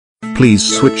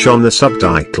please switch on the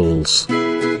subtitles.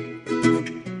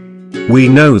 We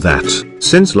know that,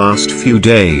 since last few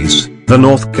days, the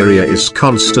North Korea is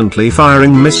constantly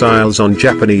firing missiles on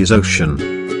Japanese Ocean.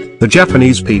 The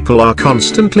Japanese people are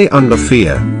constantly under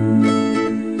fear.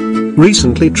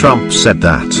 Recently Trump said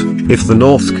that, if the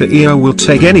North Korea will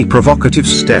take any provocative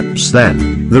steps,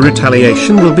 then the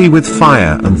retaliation will be with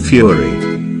fire and fury.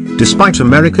 Despite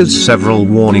America's several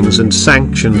warnings and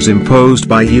sanctions imposed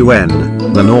by UN,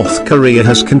 the North Korea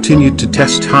has continued to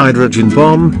test hydrogen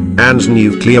bomb and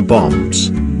nuclear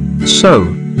bombs. So,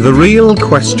 the real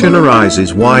question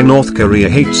arises, why North Korea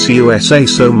hates USA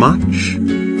so much?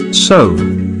 So,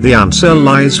 the answer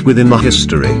lies within the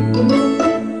history.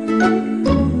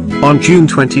 On June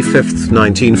 25,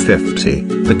 1950,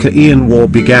 the Korean War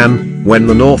began, when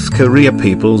the North Korea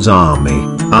People's Army,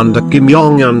 under Kim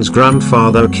Jong-un's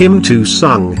grandfather Kim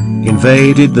Il-sung,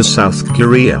 invaded the South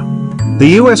Korea.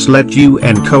 The US-led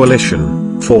UN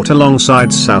coalition fought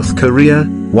alongside South Korea,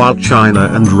 while China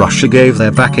and Russia gave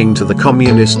their backing to the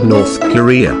communist North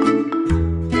Korea.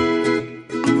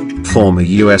 Former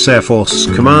US Air Force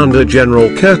Commander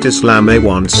General Curtis LeMay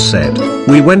once said,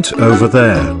 "We went over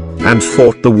there and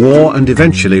fought the war and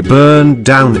eventually burned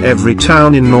down every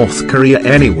town in North Korea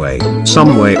anyway,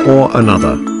 some way or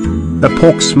another."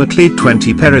 Approximately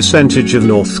 20% of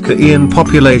North Korean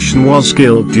population was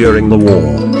killed during the war.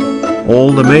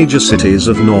 All the major cities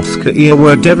of North Korea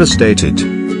were devastated.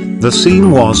 The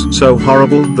scene was so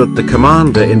horrible that the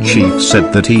commander-in-chief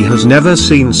said that he has never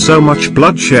seen so much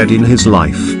bloodshed in his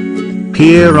life.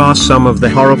 Here are some of the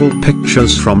horrible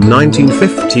pictures from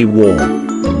 1950 war.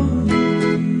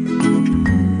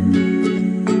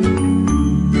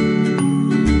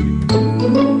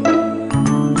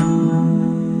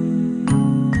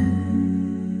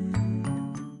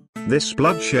 This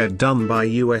bloodshed done by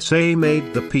USA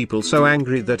made the people so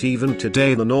angry that even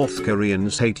today the North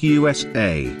Koreans hate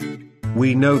USA.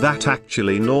 We know that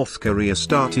actually North Korea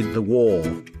started the war.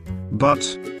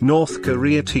 But, North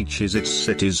Korea teaches its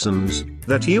citizens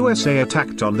that USA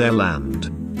attacked on their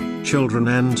land. Children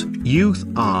and youth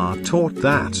are taught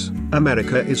that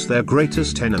America is their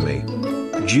greatest enemy.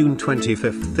 June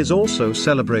 25th is also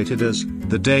celebrated as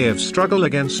the Day of Struggle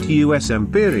against US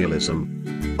imperialism.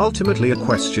 Ultimately a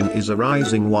question is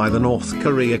arising, why the North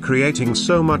Korea creating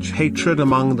so much hatred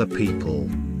among the people?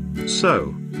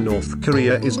 So, North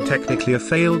Korea is technically a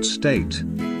failed state.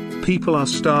 People are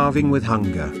starving with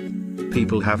hunger.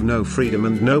 People have no freedom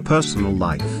and no personal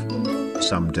life.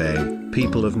 Someday,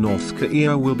 people of North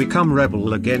Korea will become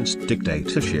rebel against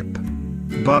dictatorship.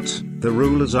 But, the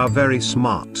rulers are very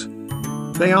smart.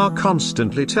 They are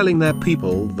constantly telling their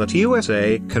people that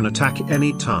USA can attack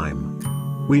any time.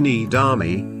 We need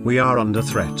army, we are under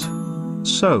threat.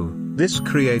 So, this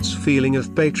creates feeling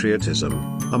of patriotism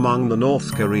among the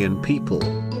North Korean people.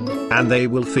 And they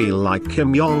will feel like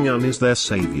Kim Jong-un is their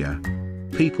savior.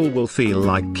 People will feel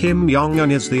like Kim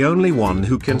Jong-un is the only one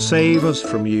who can save us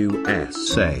from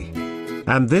USA.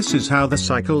 And this is how the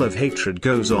cycle of hatred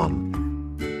goes on.